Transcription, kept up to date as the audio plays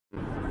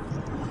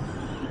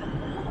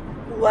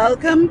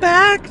Welcome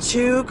back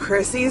to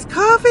Crissy's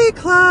Coffee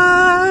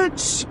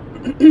Clutch.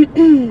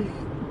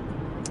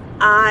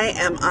 I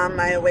am on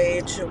my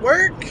way to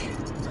work.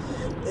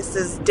 This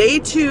is day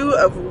 2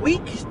 of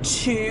week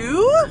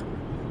 2.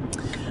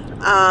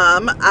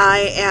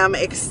 I am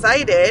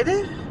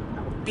excited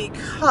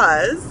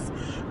because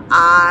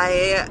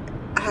I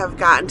have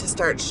gotten to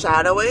start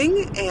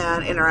shadowing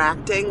and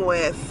interacting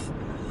with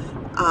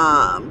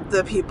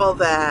the people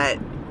that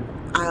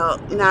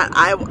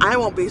I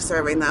won't be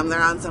serving them.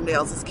 They're on somebody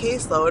else's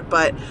caseload,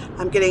 but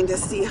I'm getting to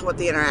see what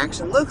the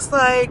interaction looks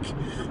like,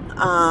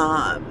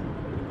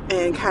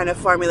 and kind of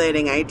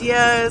formulating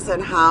ideas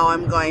and how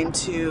I'm going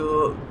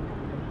to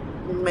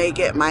make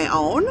it my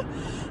own.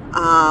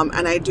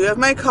 And I do have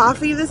my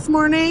coffee this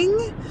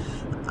morning,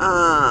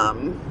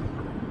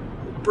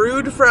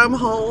 brewed from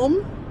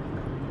home.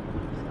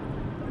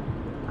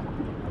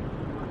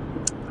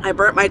 I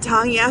burnt my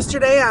tongue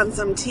yesterday on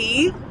some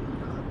tea.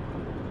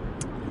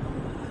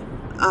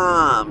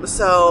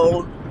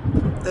 So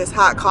this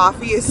hot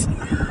coffee is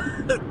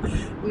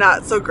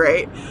not so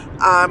great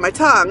on my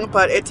tongue,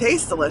 but it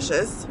tastes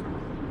delicious.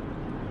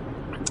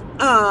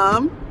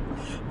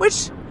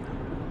 Which,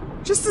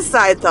 just a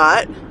side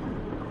thought,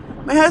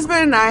 my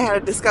husband and I had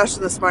a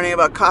discussion this morning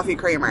about coffee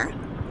creamer.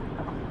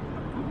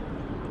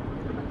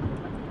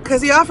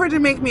 Because he offered to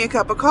make me a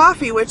cup of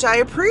coffee, which I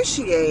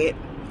appreciate,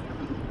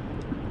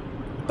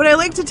 but I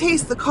like to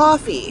taste the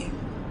coffee.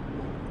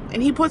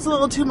 And he puts a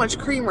little too much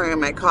creamer in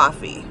my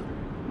coffee.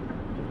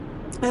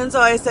 And so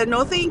I said,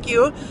 no, thank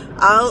you.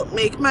 I'll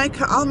make my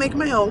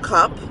own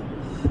cup.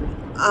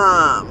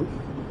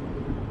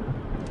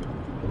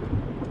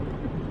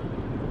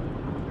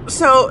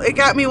 So it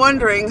got me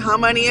wondering, how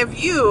many of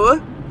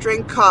you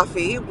drink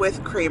coffee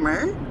with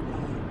creamer?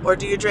 Or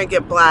do you drink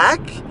it black?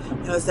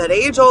 It was that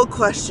age-old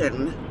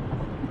question.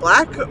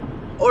 Black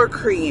or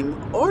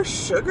cream? Or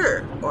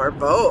sugar? Or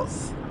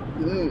both?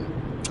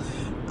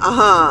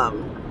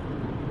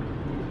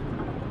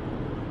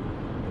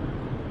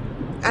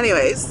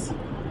 Anyways,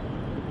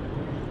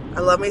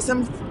 I love me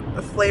some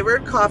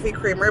flavored coffee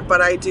creamer,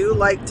 but I do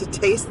like to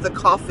taste the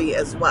coffee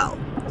as well.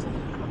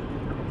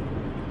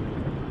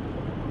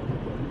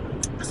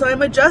 So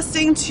I'm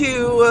adjusting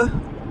to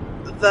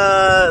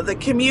the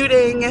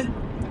commuting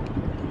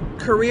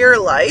career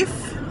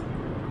life.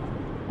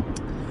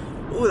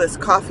 Ooh, this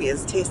coffee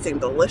is tasting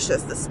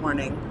delicious this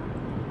morning.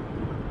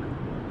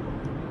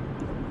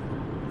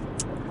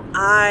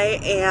 I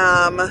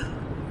am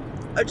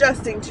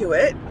adjusting to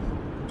it.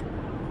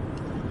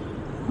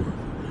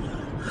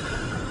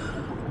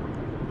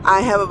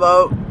 I have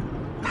about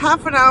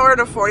half an hour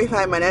to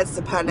 45 minutes,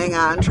 depending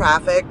on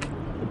traffic,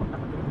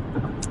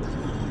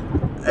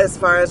 as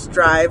far as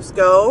drives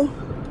go,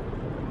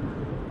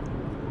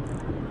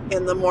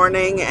 in the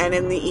morning and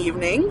in the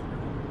evening.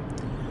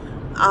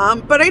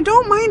 But I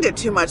don't mind it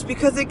too much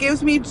because it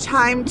gives me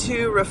time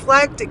to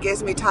reflect. It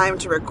gives me time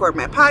to record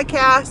my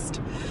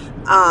podcast.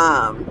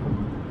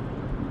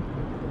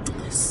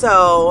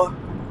 So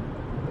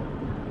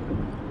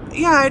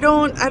yeah, I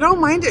don't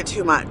mind it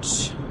too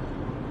much.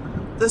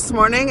 This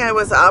morning I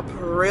was up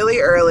really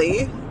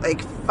early,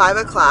 like 5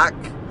 o'clock,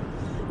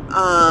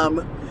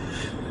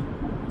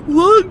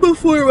 long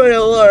before my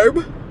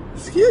alarm.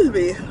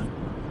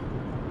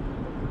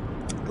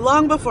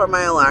 Long before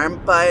my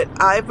alarm, but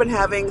I've been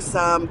having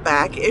some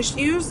back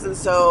issues, and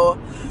so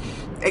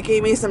it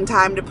gave me some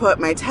time to put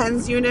my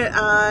TENS unit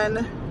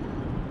on.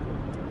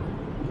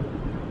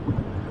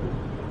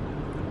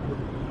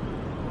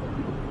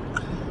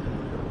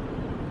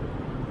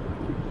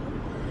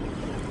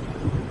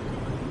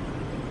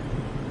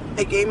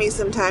 It gave me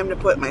some time to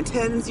put my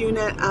TENS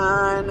unit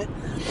on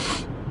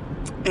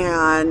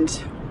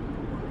and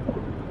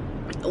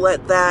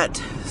let that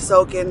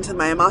soak into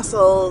my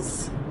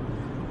muscles.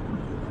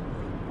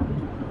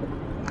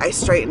 I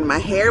straightened my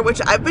hair,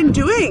 which I've been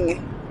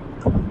doing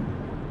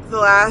the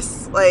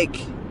last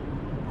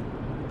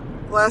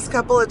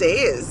couple of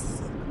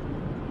days.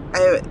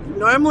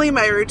 Normally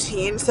my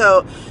routine,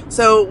 so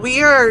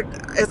we are,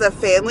 as a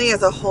family,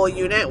 as a whole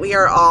unit, we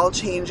are all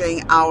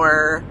changing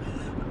our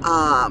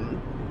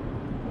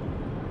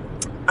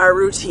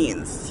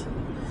routines.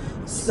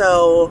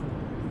 So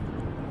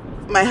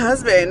my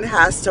husband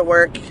has to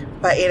work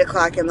by 8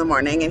 o'clock in the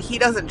morning, and he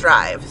doesn't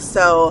drive,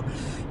 so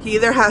he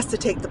either has to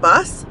take the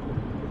bus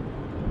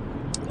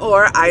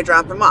or I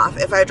drop him off.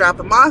 If I drop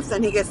him off,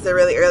 then he gets there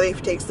really early. If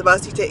he takes the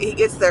bus, he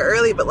gets there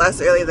early, but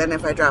less early than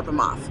if I drop him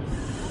off.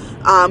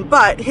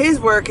 But his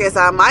work is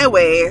on my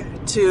way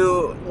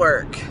to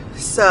work,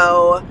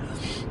 so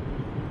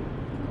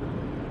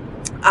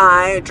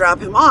I drop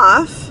him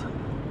off,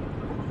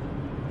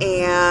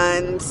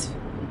 and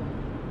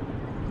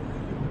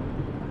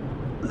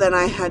then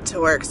I head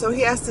to work. So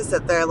he has to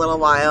sit there a little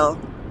while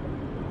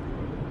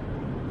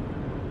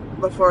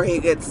before he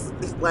gets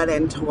let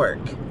into work.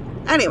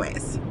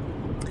 Anyways,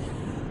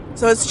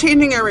 so it's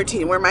changing our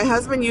routine, where my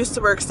husband used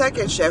to work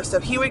second shift,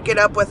 so he would get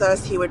up with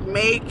us, he would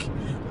make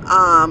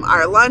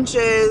our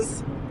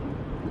lunches,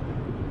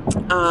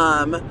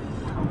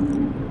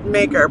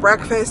 make our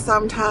breakfast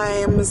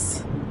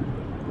sometimes,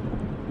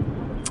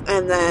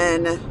 And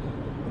then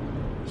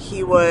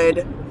he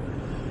would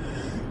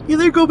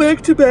either go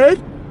back to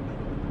bed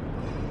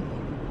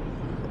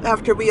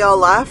after we all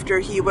left, or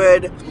he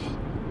would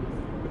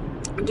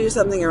do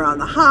something around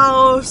the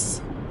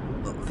house,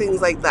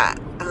 things like that.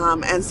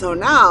 And so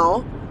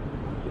now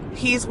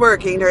he's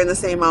working during the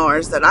same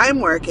hours that I'm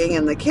working,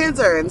 and the kids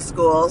are in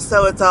school.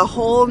 So it's a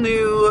whole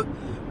new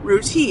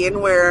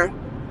routine where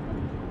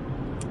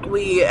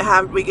we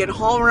get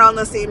home around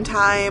the same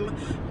time.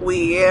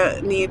 We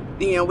have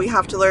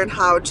to learn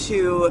how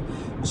to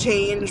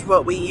change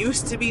what we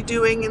used to be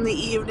doing in the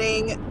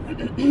evening.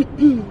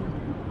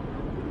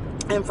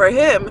 And for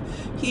him,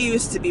 he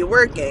used to be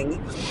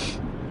working.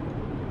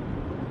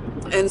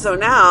 And so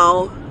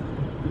now,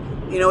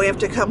 we have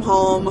to come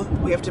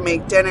home, we have to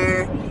make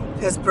dinner,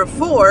 because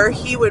before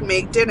he would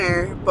make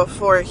dinner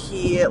before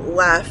he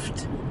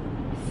left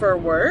for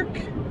work.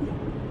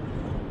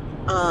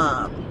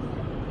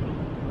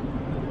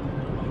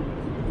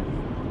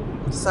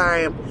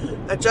 Sorry,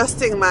 I'm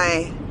adjusting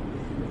my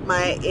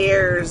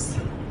ears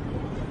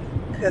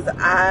because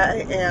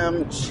I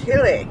am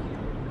chilling.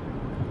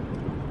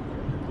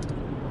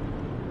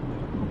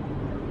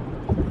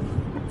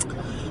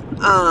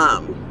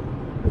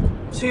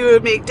 So he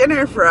would make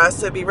dinner for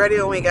us to be ready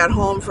when we got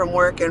home from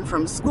work and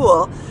from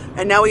school,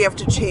 and now we have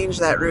to change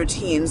that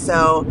routine.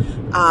 So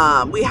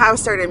we have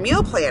started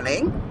meal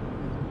planning,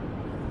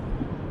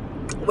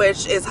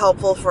 which is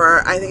helpful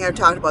for I think I've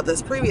talked about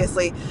this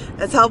previously.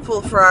 It's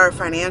helpful for our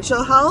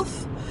financial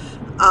health,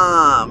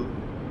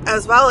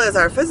 as well as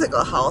our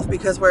physical health,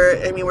 because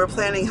we're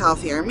planning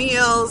healthier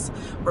meals,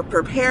 we're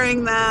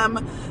preparing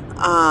them.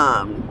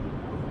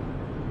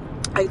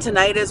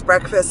 Tonight is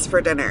breakfast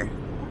for dinner.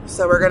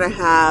 So we're gonna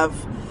have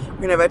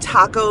a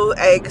taco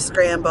egg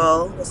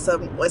scramble with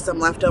some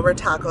leftover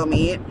taco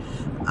meat,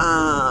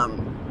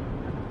 and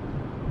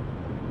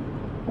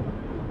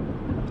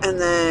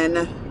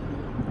then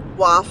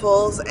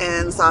waffles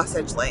and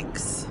sausage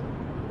links.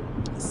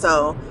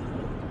 So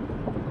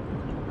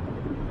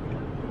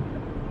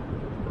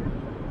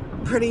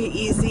pretty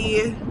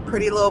easy,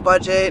 pretty low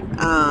budget,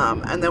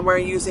 and then we're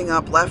using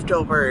up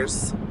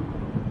leftovers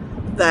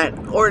that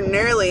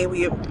ordinarily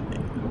we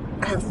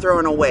have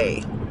thrown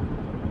away.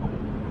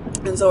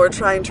 And so we're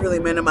trying to really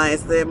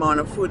minimize the amount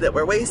of food that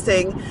we're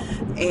wasting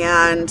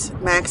and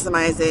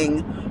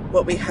maximizing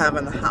what we have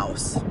in the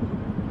house.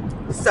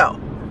 So,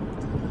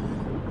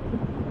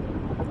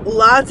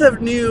 lots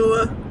of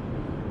new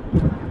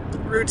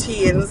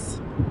routines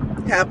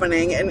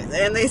happening,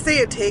 and they say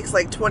it takes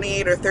like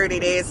 28 or 30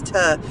 days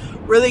to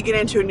really get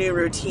into a new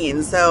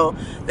routine. So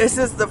this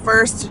is the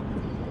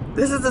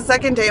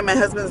second day of my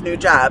husband's new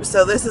job.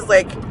 So this is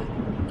like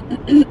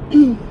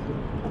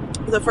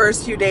the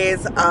first few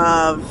days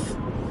of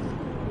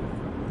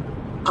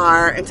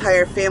our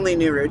entire family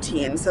new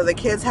routine. So the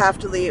kids have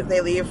to leave. They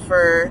leave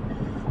for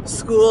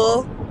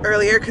school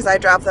earlier because I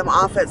drop them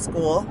off at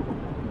school.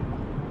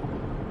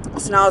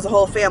 So now as a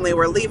whole family,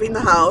 we're leaving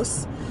the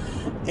house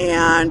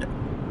and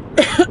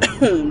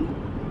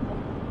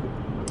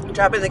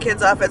dropping the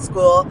kids off at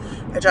school.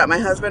 I drop my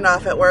husband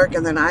off at work,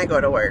 and then I go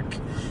to work.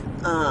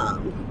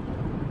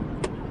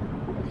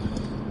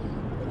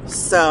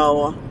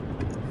 So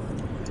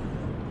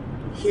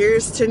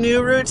here's to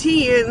new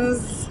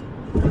routines.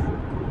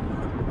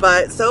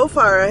 But so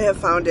far I have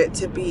found it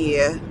to be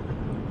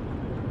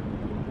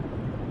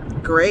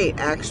great,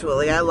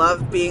 actually. I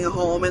love being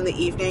home in the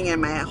evening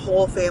and my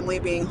whole family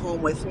being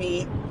home with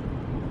me.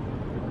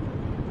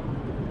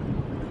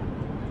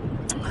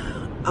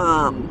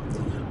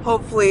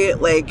 Hopefully,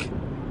 we're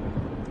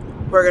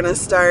gonna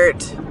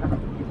start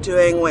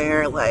doing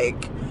where,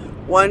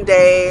 one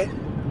day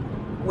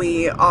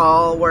we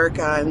all work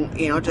on,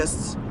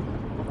 just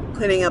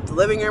cleaning up the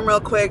living room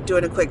real quick,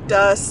 doing a quick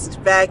dust,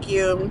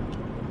 vacuum,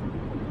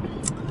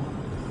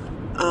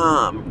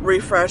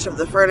 refresh of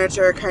the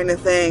furniture kind of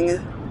thing,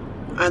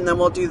 and then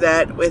we'll do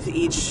that with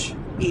each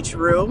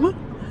room,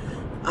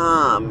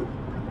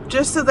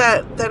 just so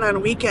that then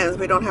on weekends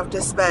we don't have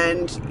to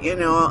spend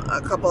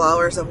a couple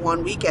hours of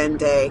one weekend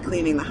day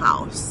cleaning the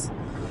house.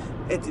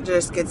 It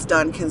just gets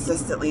done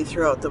consistently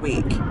throughout the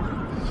week.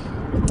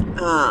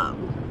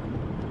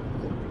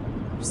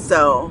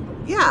 So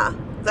yeah,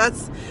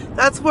 that's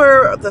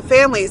where the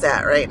family's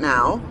at right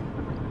now.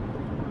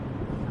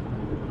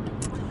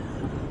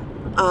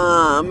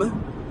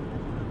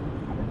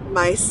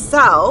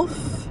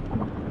 Myself,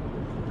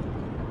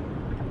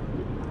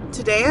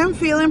 today I'm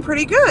feeling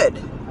pretty good.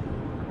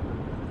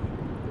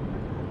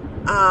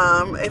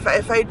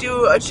 If I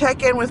do a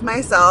check-in with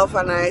myself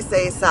and I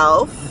say,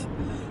 self,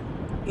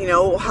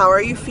 how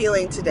are you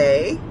feeling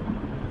today?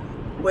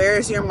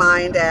 Where's your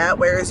mind at?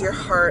 Where's your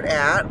heart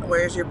at?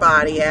 Where's your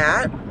body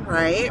at?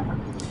 Right?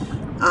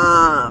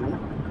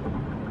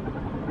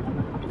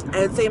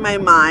 I'd say my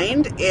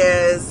mind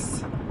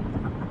is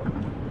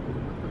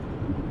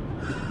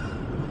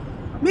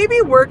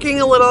maybe working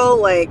a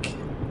little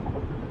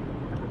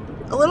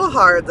a little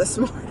hard this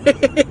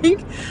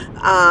morning.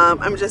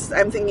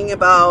 I'm thinking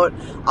about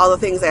all the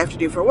things I have to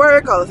do for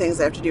work, all the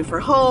things I have to do for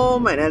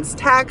home, and it's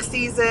tax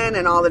season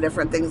and all the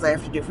different things I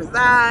have to do for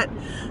that.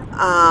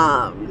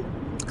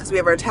 Because we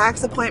have our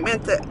tax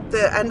appointment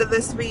the end of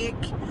this week.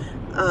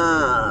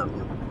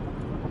 I'm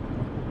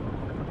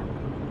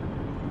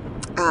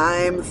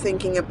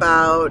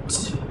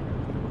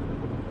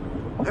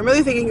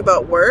really thinking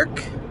about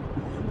work.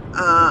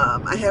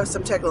 I have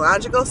some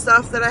technological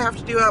stuff that I have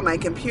to do on my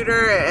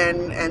computer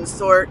and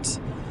sort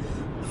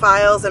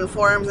files and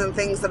forms and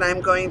things that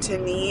I'm going to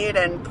need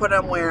and put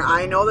them where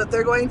I know that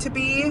they're going to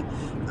be.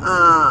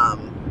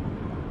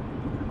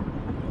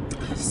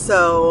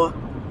 So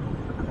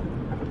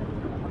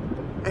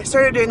I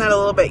started doing that a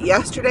little bit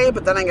yesterday,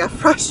 but then I got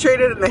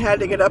frustrated and I had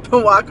to get up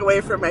and walk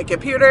away from my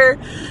computer.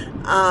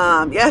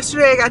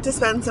 Yesterday I got to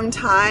spend some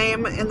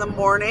time in the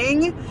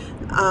morning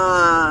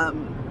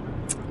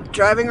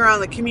driving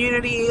around the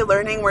community,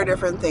 learning where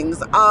different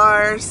things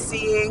are,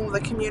 seeing the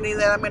community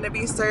that I'm going to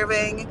be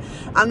serving.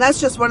 That's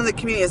just one of the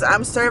communities.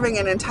 I'm serving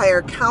an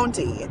entire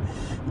county.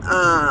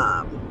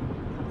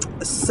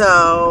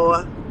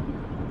 So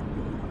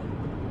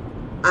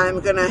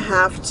I'm going to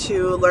have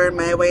to learn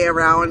my way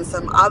around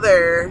some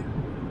other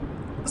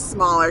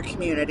smaller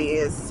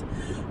communities.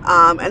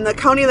 And the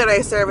county that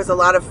I serve is a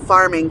lot of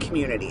farming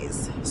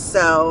communities.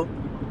 So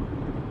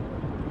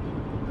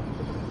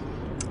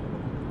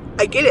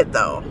I get it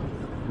though.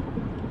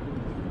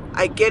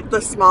 I get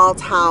the small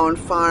town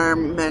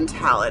farm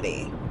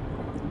mentality.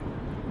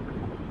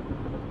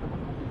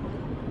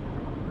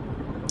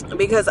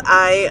 Because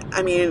I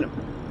mean,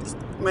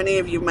 many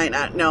of you might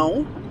not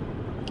know,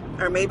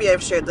 or maybe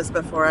I've shared this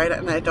before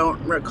and I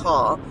don't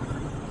recall,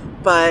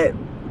 but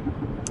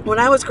when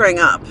I was growing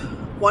up,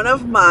 one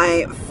of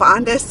my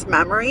fondest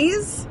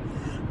memories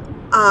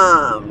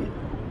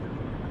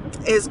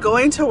is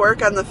going to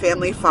work on the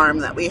family farm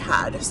that we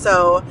had.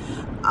 So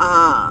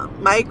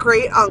my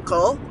great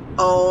uncle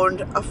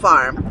owned a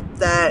farm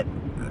that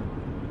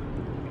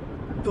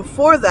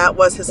before that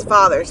was his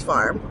father's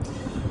farm.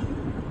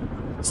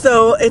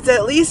 So it's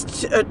at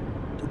least a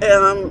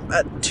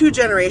two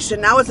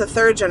generation. Now it's a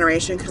third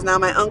generation because now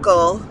my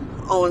uncle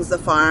owns the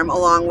farm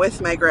along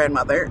with my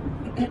grandmother.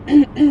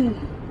 And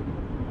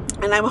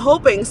I'm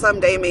hoping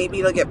someday maybe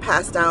it'll get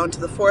passed down to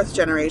the fourth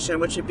generation,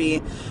 which would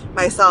be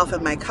myself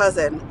and my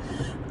cousin.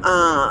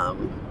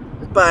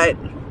 But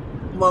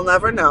we'll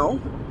never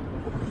know.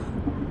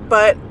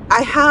 But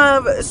I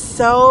have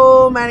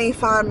so many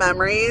fond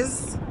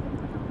memories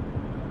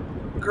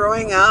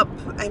growing up.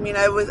 I mean,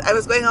 I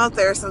was going out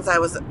there since I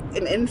was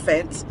an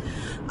infant.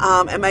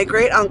 And my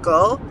great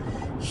uncle,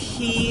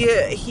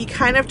 he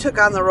kind of took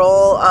on the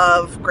role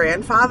of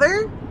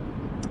grandfather.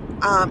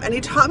 And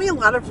he taught me a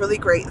lot of really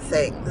great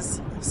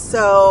things.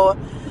 So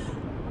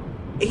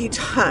he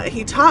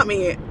taught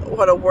me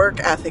what a work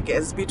ethic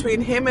is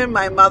between him and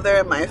my mother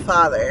and my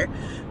father.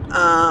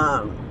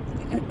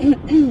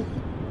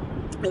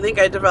 I think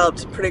I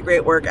developed pretty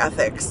great work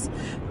ethics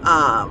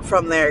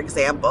from their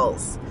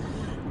examples.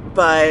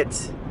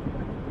 But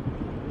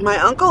my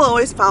uncle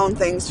always found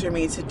things for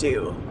me to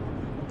do.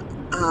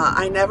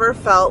 I never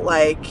felt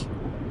like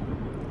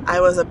I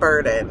was a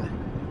burden.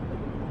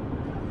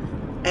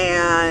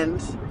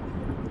 And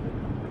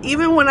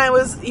even when I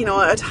was,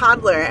 a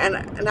toddler,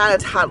 and not a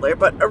toddler,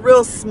 but a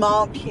real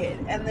small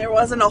kid, and there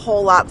wasn't a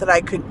whole lot that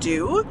I could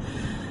do,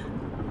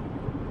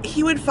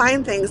 he would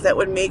find things that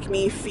would make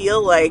me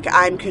feel like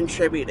I'm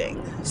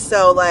contributing.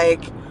 So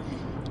like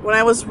when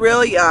I was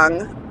real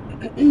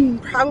young,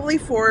 probably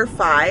 4 or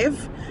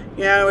 5,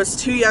 I was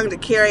too young to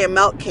carry a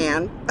milk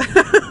can.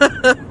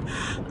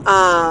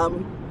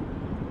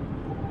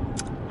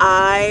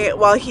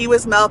 While he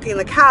was milking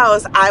the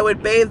cows, I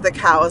would bathe the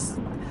cows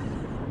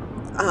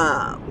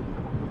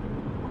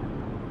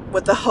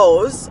with the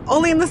hose,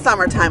 only in the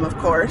summertime, of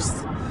course.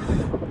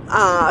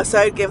 So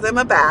I'd give them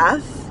a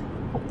bath,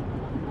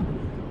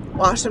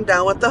 wash them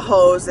down with the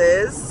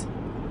hoses,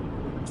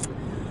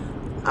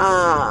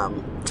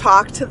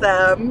 talk to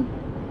them.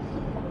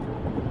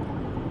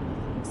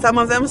 Some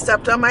of them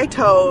stepped on my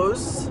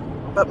toes,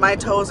 but my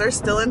toes are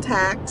still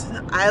intact.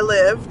 I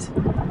lived.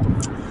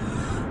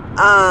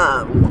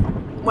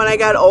 When I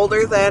got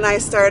older, then I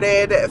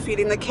started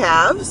feeding the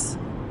calves,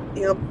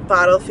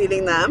 bottle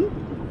feeding them.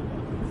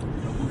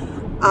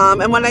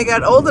 And when I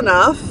got old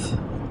enough,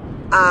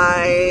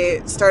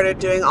 I started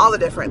doing all the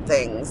different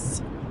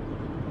things.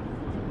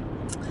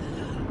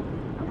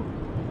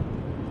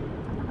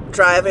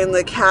 Driving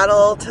the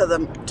cattle to the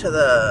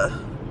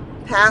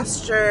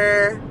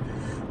pasture,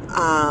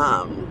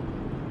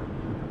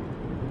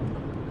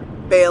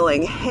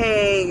 baling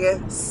hay,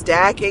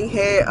 stacking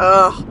hay.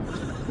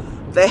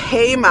 The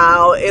hay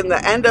mow in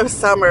the end of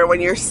summer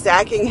when you're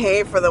stacking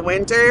hay for the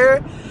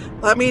winter,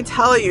 let me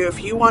tell you,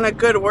 if you want a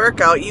good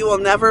workout, you will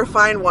never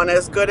find one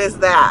as good as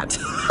that.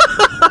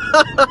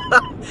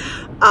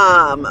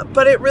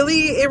 But it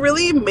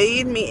really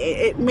made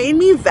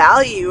me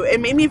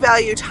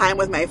value time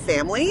with my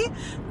family.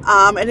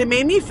 And it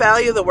made me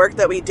value the work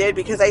that we did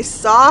because I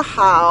saw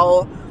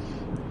how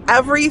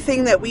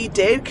everything that we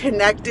did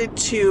connected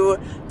to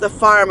the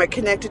farm. It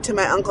connected to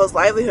my uncle's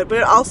livelihood, but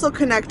it also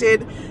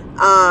connected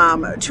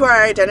to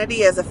our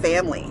identity as a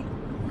family.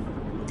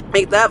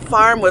 Like, that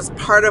farm was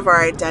part of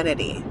our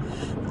identity.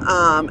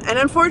 And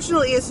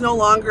unfortunately, it's no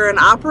longer an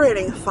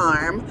operating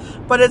farm,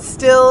 but it's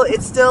still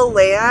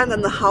land,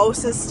 and the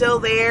house is still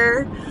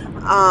there.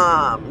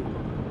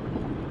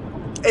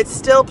 It's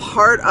still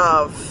part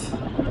of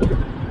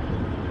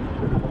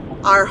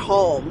our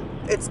home.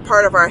 It's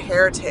part of our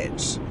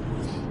heritage.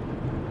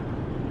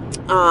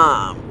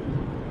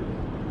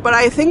 But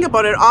I think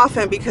about it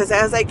often because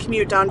as I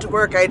commute down to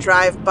work, I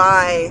drive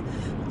by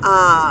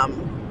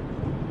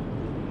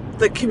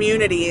the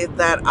community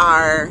that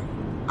our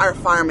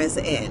farm is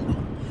in.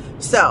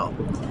 So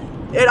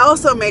it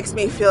also makes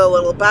me feel a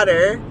little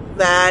better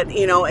that,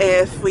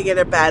 if we get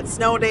a bad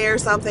snow day or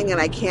something and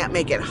I can't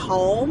make it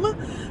home,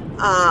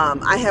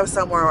 I have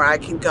somewhere where I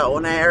can go.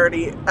 And I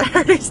already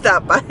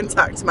stopped by and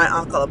talked to my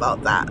uncle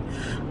about that.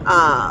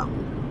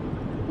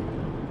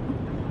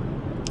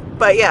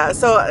 But yeah,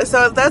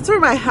 so that's where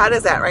my head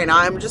is at right now.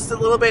 I'm just a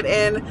little bit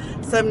in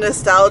some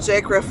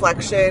nostalgic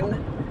reflection.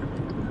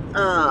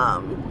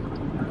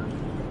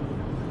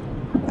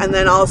 And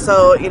then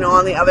also,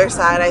 on the other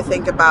side, I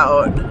think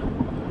about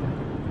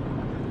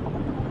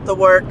the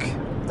work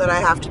that I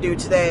have to do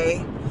today.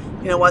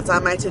 What's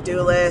on my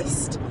to-do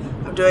list.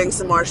 I'm doing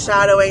some more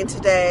shadowing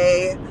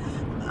today.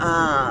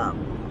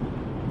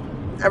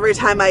 Every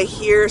time I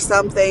hear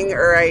something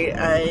or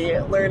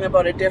I learn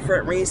about a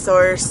different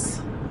resource,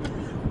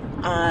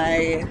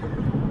 I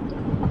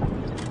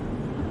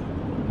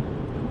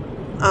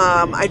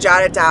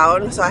jot it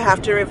down, so I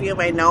have to review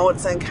my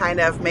notes and kind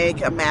of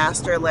make a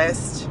master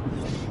list.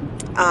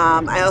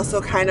 I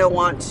also kind of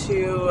want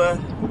to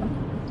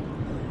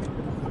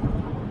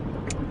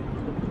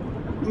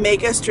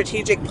make a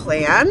strategic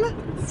plan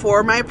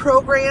for my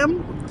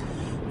program.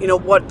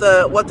 What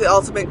the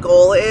ultimate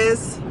goal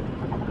is,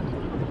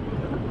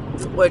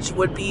 which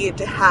would be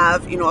to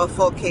have a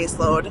full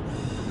caseload.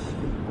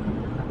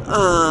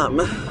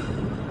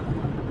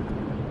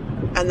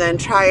 And then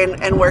try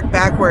and work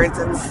backwards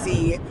and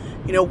see,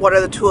 what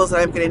are the tools that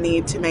I'm going to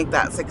need to make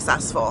that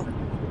successful.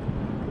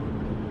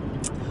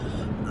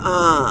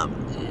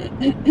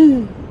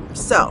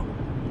 So,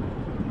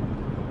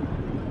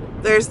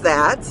 there's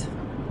that.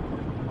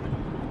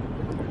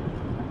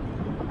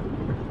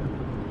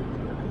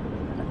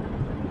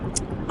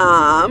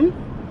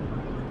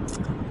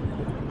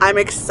 I'm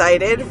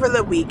excited for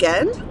the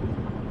weekend.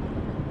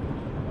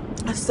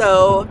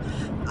 So,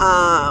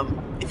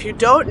 if you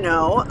don't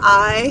know,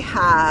 I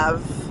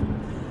have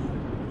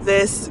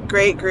this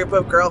great group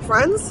of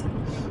girlfriends.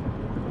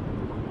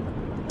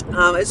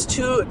 It's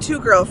two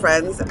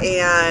girlfriends,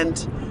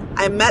 and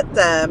I met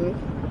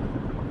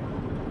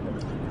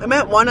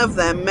one of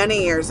them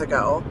many years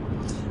ago,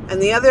 and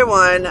the other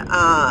one,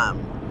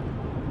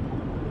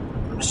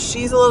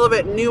 she's a little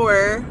bit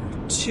newer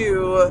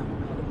to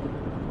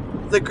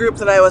the group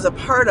that I was a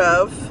part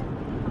of,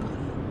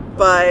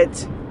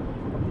 but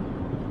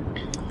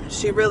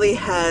she really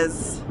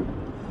has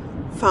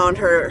found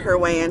her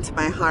way into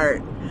my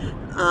heart.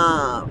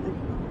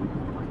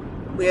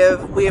 We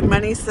have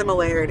many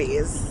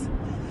similarities,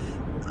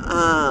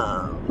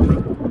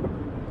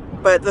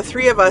 but the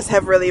three of us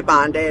have really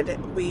bonded.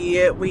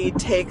 We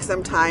take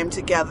some time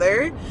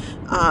together,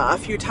 a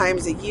few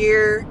times a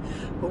year.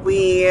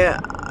 We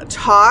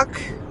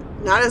talk,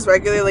 not as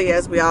regularly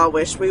as we all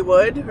wish we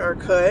would or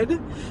could,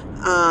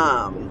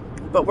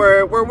 but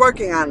we're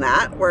working on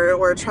that.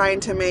 We're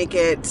trying to make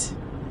it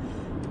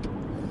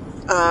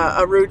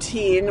a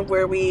routine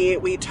where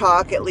we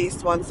talk at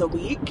least once a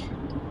week.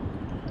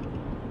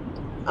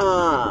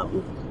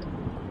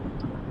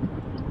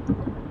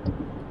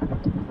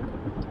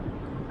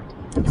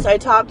 So I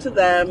talked to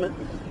them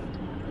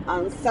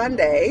on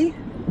Sunday,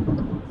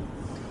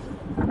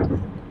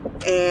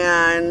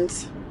 and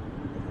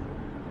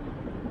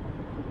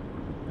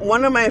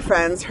one of my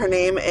friends, her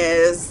name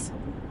is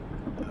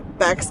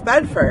Bex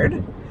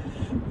Bedford.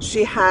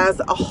 She has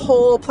a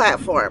whole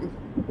platform.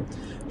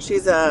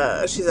 She's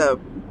a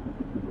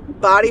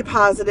body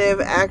positive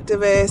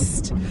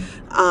activist.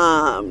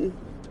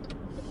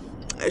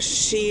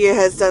 She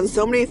has done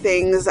so many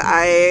things.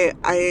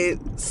 I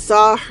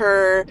saw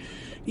her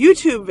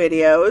YouTube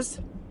videos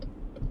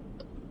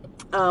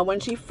when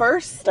she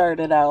first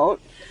started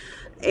out,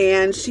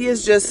 and she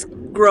has just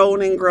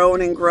grown and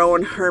grown and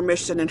grown her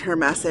mission and her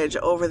message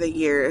over the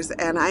years,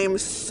 and I am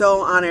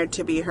so honored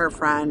to be her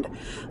friend.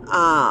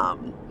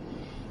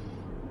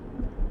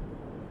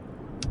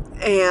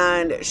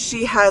 And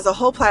she has a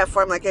whole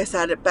platform, like I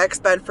said, at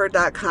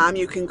bexbedford.com.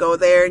 You can go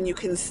there and you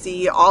can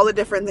see all the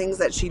different things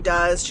that she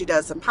does. She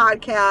does some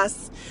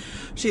podcasts.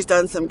 She's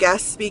done some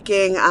guest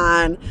speaking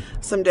on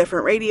some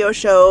different radio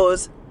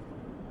shows.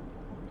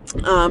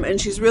 And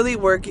she's really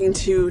working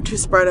to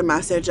spread a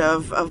message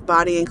of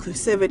body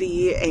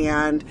inclusivity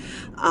and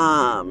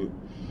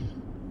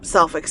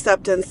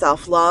self-acceptance,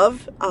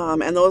 self-love.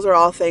 And those are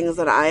all things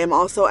that I am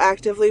also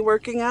actively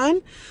working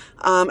on,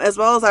 as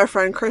well as our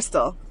friend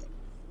Crystal.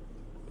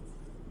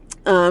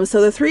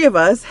 So the three of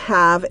us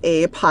have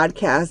a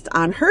podcast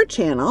on her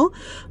channel,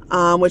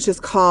 which is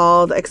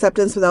called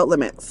Acceptance Without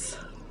Limits.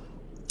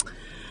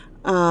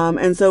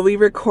 And so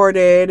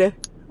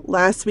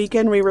last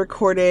weekend, we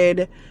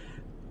recorded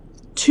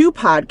 2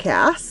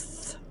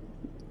 podcasts,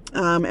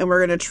 and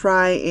we're going to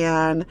try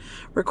and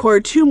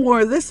record 2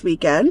 more this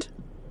weekend,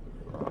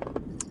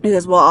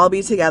 because we'll all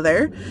be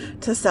together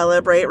to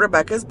celebrate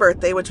Rebecca's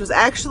birthday, which was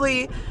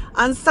actually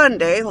on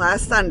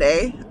last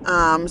Sunday.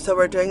 So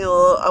we're doing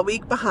a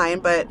week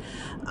behind, but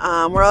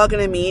we're all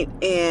going to meet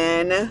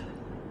in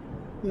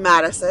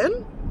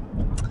Madison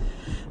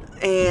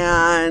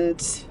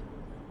and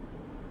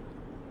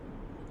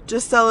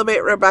just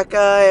celebrate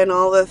Rebecca and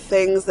all the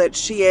things that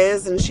she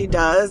is and she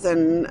does,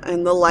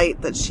 and the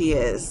light that she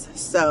is.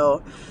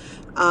 So,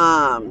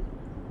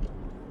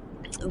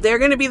 they're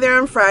going to be there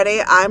on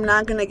Friday. I'm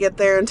not going to get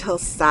there until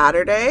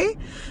Saturday,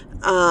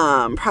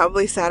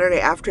 probably Saturday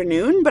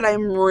afternoon, but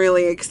I'm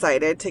really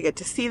excited to get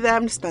to see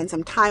them, to spend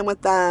some time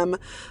with them.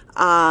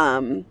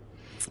 I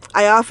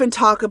often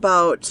talk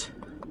about,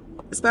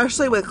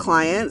 especially with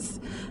clients,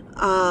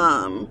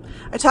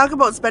 I talk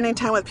about spending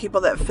time with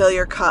people that fill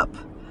your cup,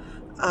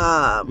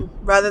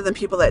 rather than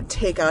people that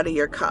take out of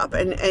your cup.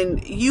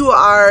 And you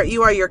are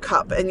your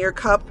cup, and your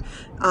cup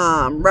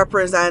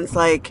represents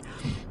like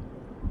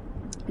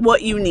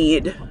what you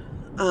need,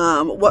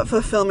 what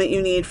fulfillment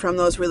you need from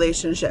those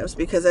relationships,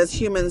 because as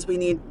humans we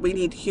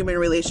need human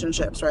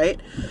relationships, right?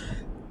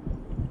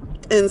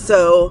 And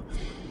so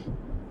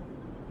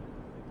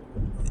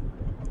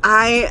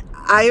I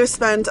have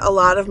spent a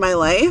lot of my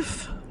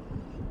life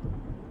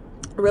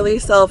really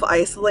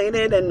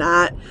self-isolated and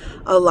not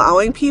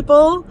allowing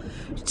people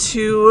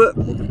to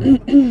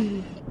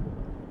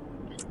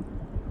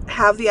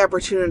have the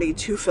opportunity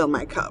to fill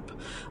my cup.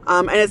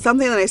 And it's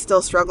something that I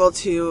still struggle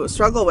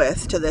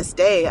with to this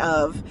day,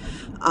 of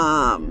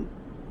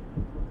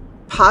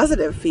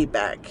positive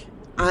feedback.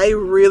 I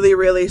really,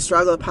 really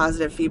struggle with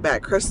positive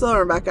feedback. Crystal and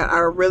Rebecca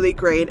are really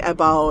great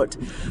about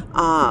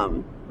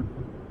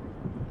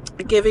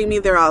giving me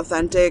their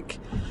authentic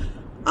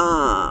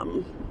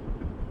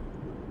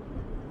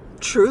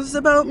truths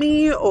about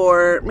me,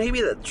 or maybe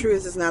the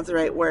truth is not the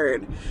right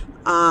word.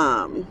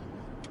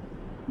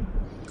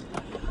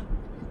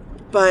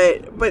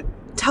 But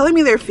telling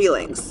me their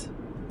feelings,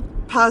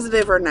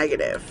 positive or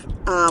negative.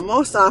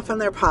 Most often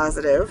they're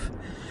positive,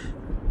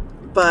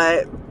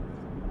 but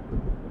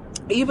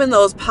even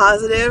those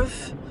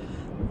positive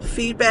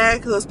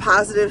feedback, those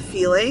positive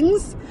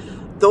feelings,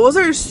 those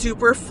are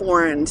super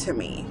foreign to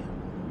me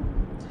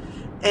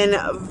and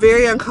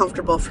very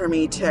uncomfortable for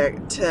me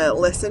to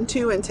listen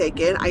to and take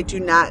in. I do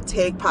not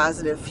take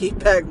positive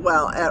feedback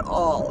well at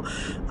all.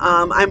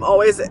 I'm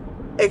always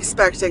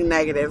expecting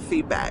negative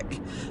feedback.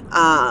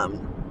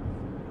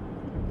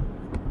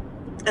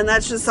 And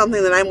that's just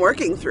something that I'm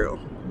working through.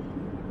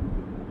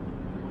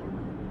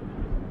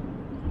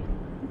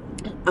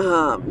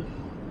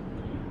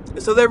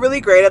 So they're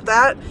really great at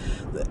that.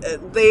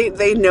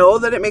 They know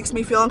that it makes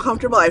me feel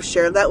uncomfortable. I've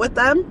shared that with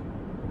them.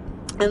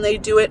 And they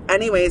do it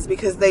anyways,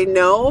 because they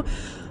know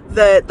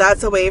that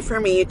that's a way for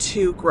me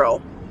to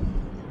grow.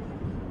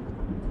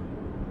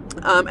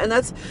 And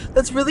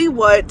that's really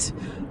what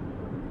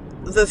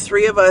the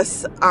three of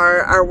us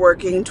are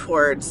working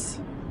towards,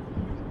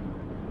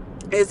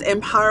 is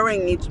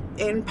empowering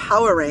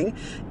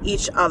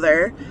each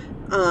other,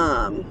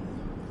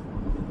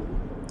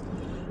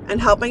 and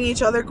helping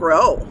each other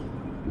grow,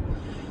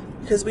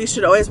 because we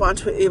should always want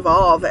to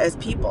evolve as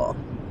people.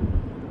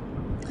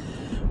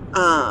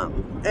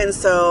 And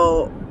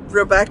so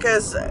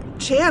Rebecca's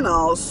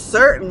channel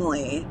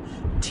certainly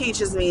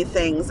teaches me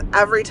things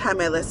every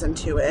time I listen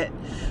to it.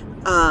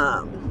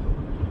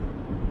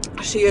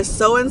 She is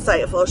so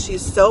insightful.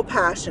 She's so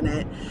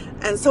passionate.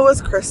 And so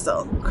is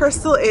Crystal.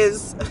 Crystal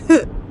is,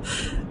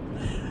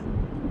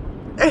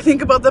 I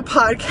think about the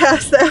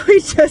podcast that we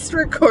just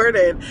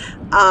recorded.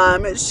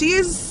 She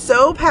is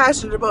so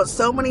passionate about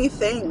so many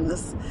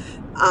things.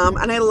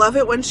 And I love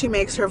it when she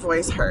makes her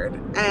voice heard.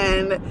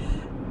 And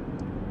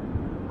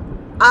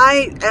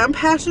I am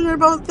passionate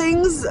about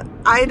things.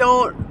 I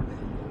don't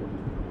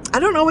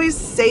always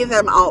say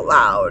them out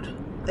loud.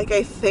 Like,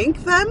 I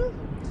think them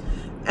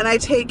and I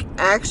take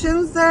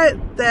actions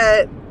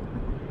that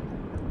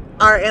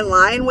are in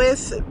line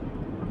with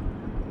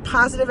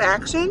positive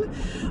action,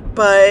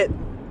 but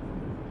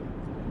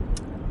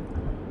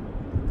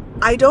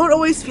I don't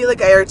always feel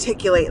like I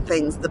articulate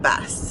things the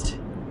best.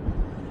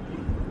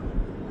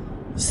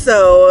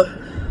 So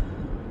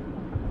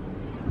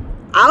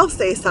I'll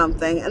say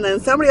something, and then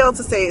somebody else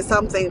will say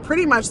something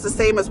pretty much the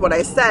same as what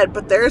I said,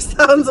 but theirs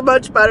sounds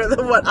much better than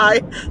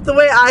the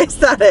way I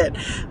said it.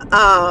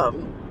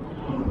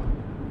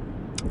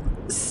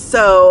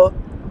 So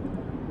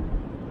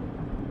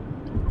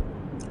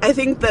I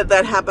think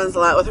that happens a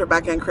lot with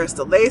Rebecca and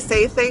Crystal. They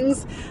say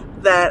things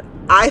that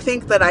I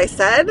think that I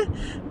said,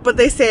 but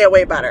they say it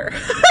way better.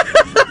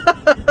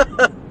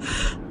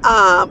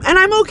 And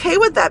I'm okay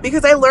with that,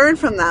 because I learn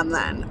from them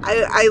then.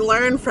 I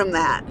learn from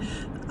that.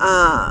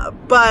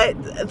 But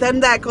then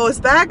that goes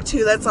back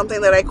to, that's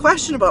something that I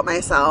question about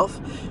myself.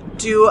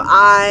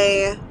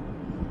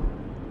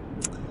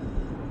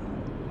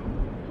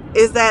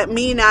 Is that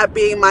me not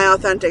being my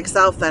authentic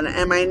self then?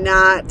 Am I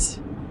not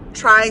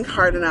trying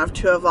hard enough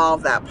to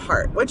evolve that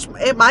part? Which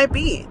it might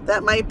be.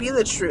 That might be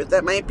the truth.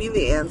 That might be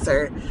the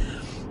answer.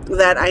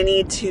 That I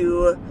need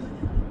to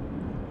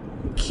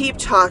keep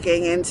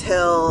talking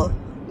until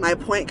my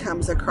point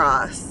comes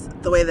across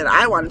the way that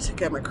I want it to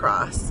come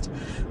across.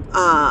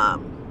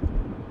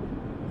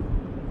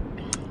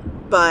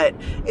 But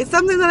it's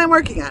something that I'm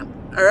working on.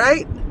 All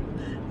right.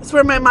 That's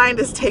where my mind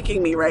is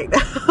taking me right now.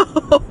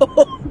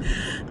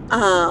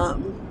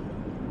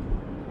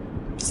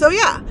 So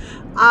yeah,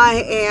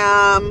 I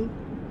am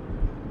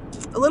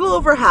a little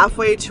over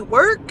halfway to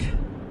work,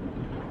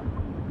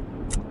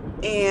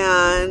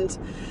 and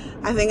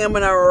I think I'm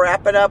going to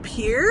wrap it up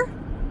here.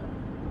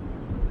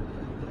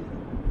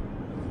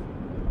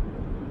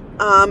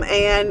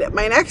 And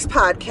my next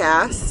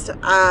podcast,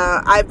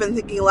 I've been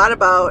thinking a lot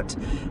about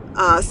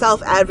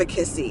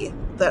self-advocacy.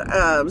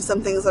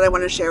 Some things that I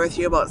want to share with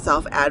you about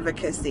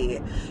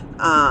self-advocacy.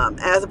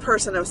 As a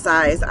person of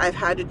size, I've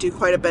had to do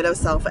quite a bit of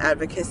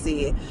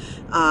self-advocacy,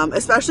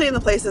 especially in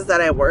the places that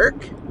I work.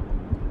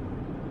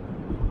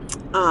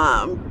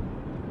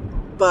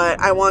 But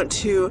I want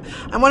to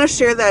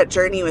share that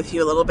journey with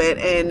you a little bit,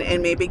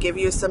 and maybe give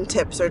you some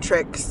tips or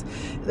tricks.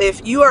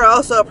 If you are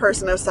also a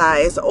person of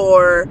size,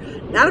 or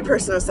not a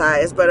person of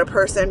size, but a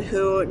person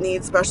who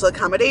needs special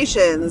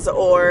accommodations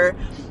or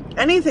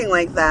anything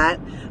like that,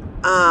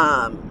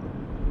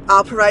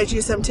 I'll provide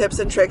you some tips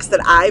and tricks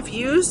that I've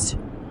used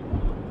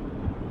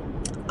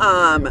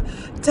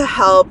to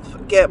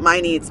help get my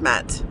needs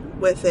met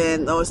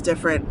within those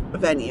different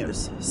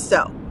venues.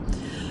 So,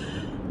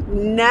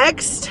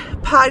 next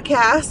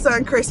podcast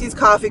on Crissy's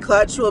Coffee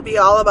Clutch will be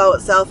all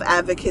about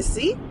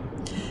self-advocacy,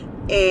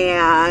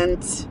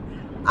 and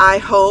I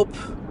hope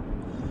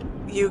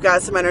you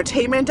got some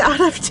entertainment out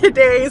of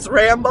today's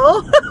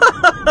ramble.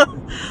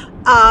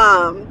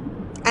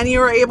 And you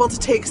were able to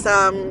take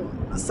some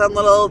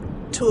little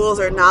tools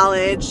or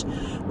knowledge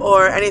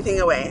or anything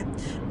away.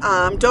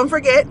 Don't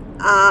forget,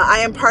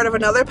 I am part of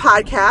another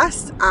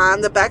podcast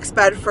on the Bex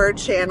Bedford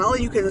channel.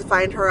 You can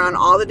find her on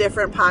all the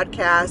different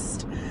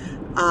podcast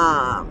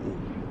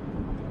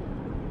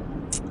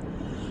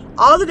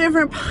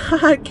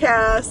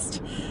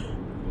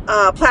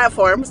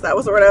platforms. That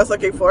was the word I was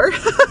looking for.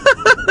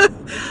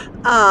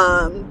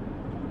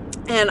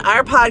 And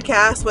our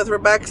podcast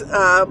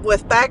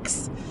with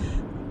Bex,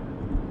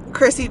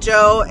 Crissy,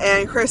 Joe,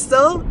 and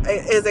Crystal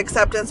is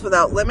Acceptance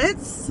Without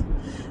Limits,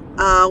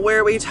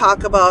 where we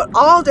talk about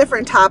all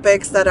different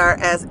topics that are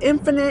as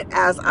infinite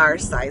as our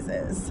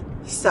sizes.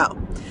 So,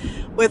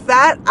 with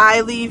that, I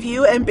leave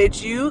you and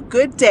bid you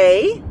good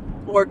day,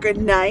 or good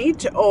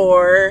night,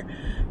 or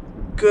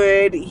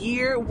good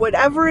year,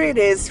 whatever it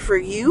is for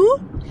you,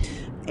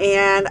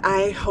 and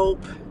I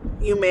hope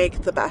you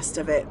make the best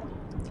of it.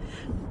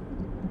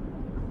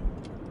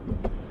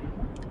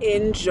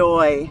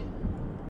 Enjoy.